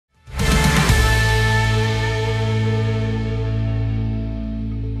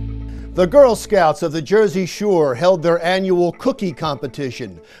The Girl Scouts of the Jersey Shore held their annual cookie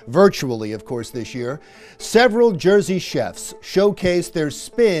competition, virtually, of course, this year. Several Jersey chefs showcased their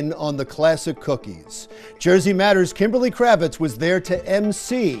spin on the classic cookies. Jersey Matters' Kimberly Kravitz was there to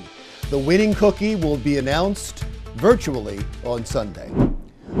MC. The winning cookie will be announced virtually on Sunday.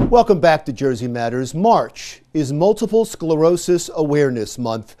 Welcome back to Jersey Matters. March is Multiple Sclerosis Awareness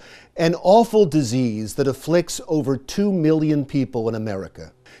Month, an awful disease that afflicts over 2 million people in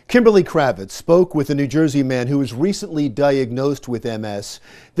America. Kimberly Kravitz spoke with a New Jersey man who was recently diagnosed with MS.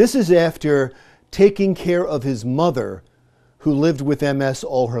 This is after taking care of his mother, who lived with MS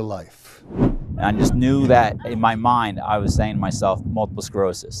all her life. I just knew that in my mind, I was saying to myself, multiple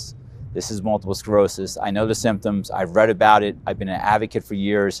sclerosis. This is multiple sclerosis. I know the symptoms. I've read about it. I've been an advocate for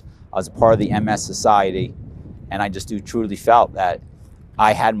years. I was a part of the MS Society, and I just truly felt that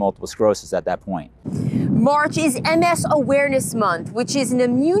I had multiple sclerosis at that point. March is MS Awareness Month, which is an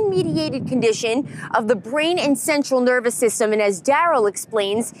immune-mediated condition of the brain and central nervous system. And as Daryl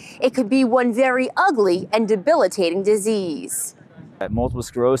explains, it could be one very ugly and debilitating disease. Multiple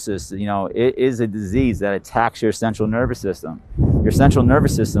sclerosis, it is a disease that attacks your central nervous system. Your central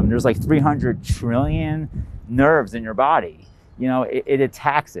nervous system, there's like 300 trillion nerves in your body. It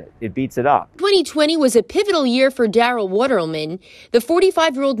attacks it. It beats it up. 2020 was a pivotal year for Daryl Waterman. The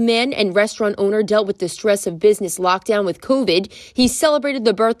 45-year-old man and restaurant owner dealt with the stress of business lockdown with COVID. He celebrated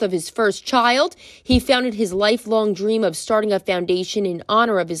the birth of his first child. He founded his lifelong dream of starting a foundation in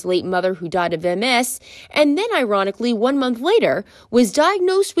honor of his late mother who died of MS. And then, ironically, 1 month later, was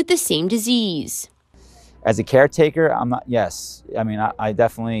diagnosed with the same disease. As a caretaker, I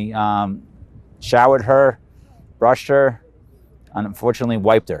definitely showered her, brushed her, and unfortunately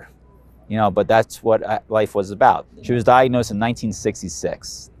wiped her, but that's what life was about. She was diagnosed in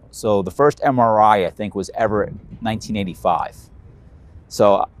 1966. So the first MRI, I think, was ever 1985.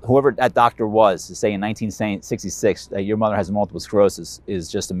 So whoever that doctor was to say in 1966 that your mother has multiple sclerosis is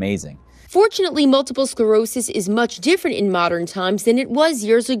just amazing. Fortunately, multiple sclerosis is much different in modern times than it was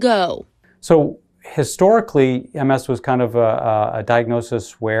years ago. So historically, MS was kind of a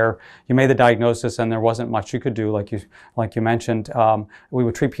diagnosis where you made the diagnosis and there wasn't much you could do, like you mentioned. We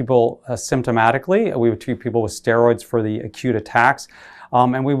would treat people symptomatically. We would treat people with steroids for the acute attacks.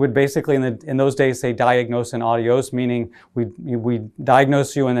 And we would basically, in those days, say diagnose and adios, meaning we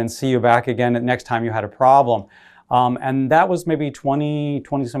diagnose you and then see you back again next time you had a problem. And that was maybe 20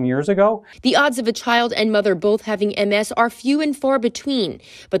 some years ago. The odds of a child and mother both having MS are few and far between,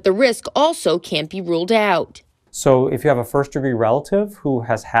 but the risk also can't be ruled out. So if you have a first-degree relative who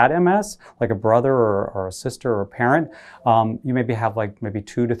has had MS, like a brother or a sister or a parent, you maybe have maybe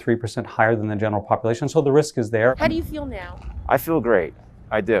 2 to 3% higher than the general population. So the risk is there. How do you feel now? I feel great.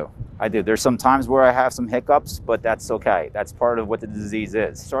 I do. There's some times where I have some hiccups, but that's okay. That's part of what the disease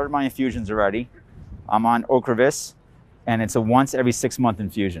is. Started my infusions already. I'm on Ocrevus, and it's a once every 6-month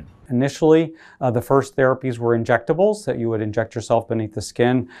infusion. Initially, the first therapies were injectables that you would inject yourself beneath the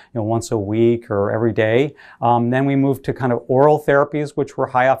skin, once a week or every day. Then we moved to kind of oral therapies, which were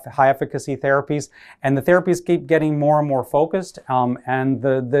high efficacy therapies, and the therapies keep getting more and more focused. And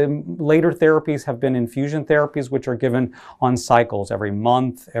the later therapies have been infusion therapies, which are given on cycles every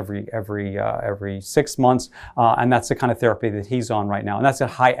month, every 6 months, and that's the kind of therapy that he's on right now. And that's a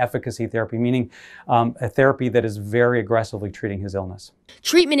high efficacy therapy, meaning a therapy that is very aggressively treating his illness.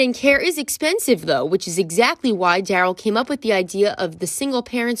 Treatment and care is expensive, though, which is exactly why Daryl came up with the idea of the Single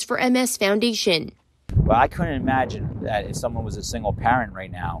Parents for MS Foundation. Well, I couldn't imagine that if someone was a single parent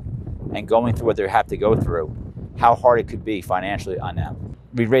right now and going through what they have to go through, how hard it could be financially on them.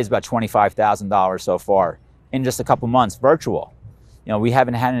 We've raised about $25,000 so far in just a couple months, virtual. We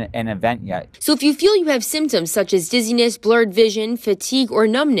haven't had an event yet. So if you feel you have symptoms such as dizziness, blurred vision, fatigue, or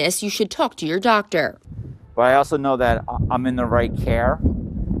numbness, you should talk to your doctor. But I also know that I'm in the right care.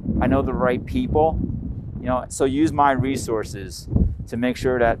 I know the right people, so use my resources to make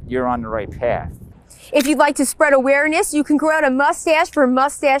sure that you're on the right path. If you'd like to spread awareness, you can grow out a mustache for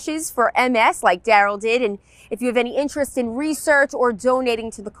Mustaches for MS like Daryl did. And if you have any interest in research or donating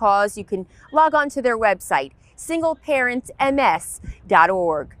to the cause, you can log on to their website,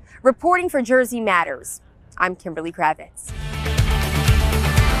 singleparentsms.org. Reporting for Jersey Matters, I'm Kimberly Kravitz.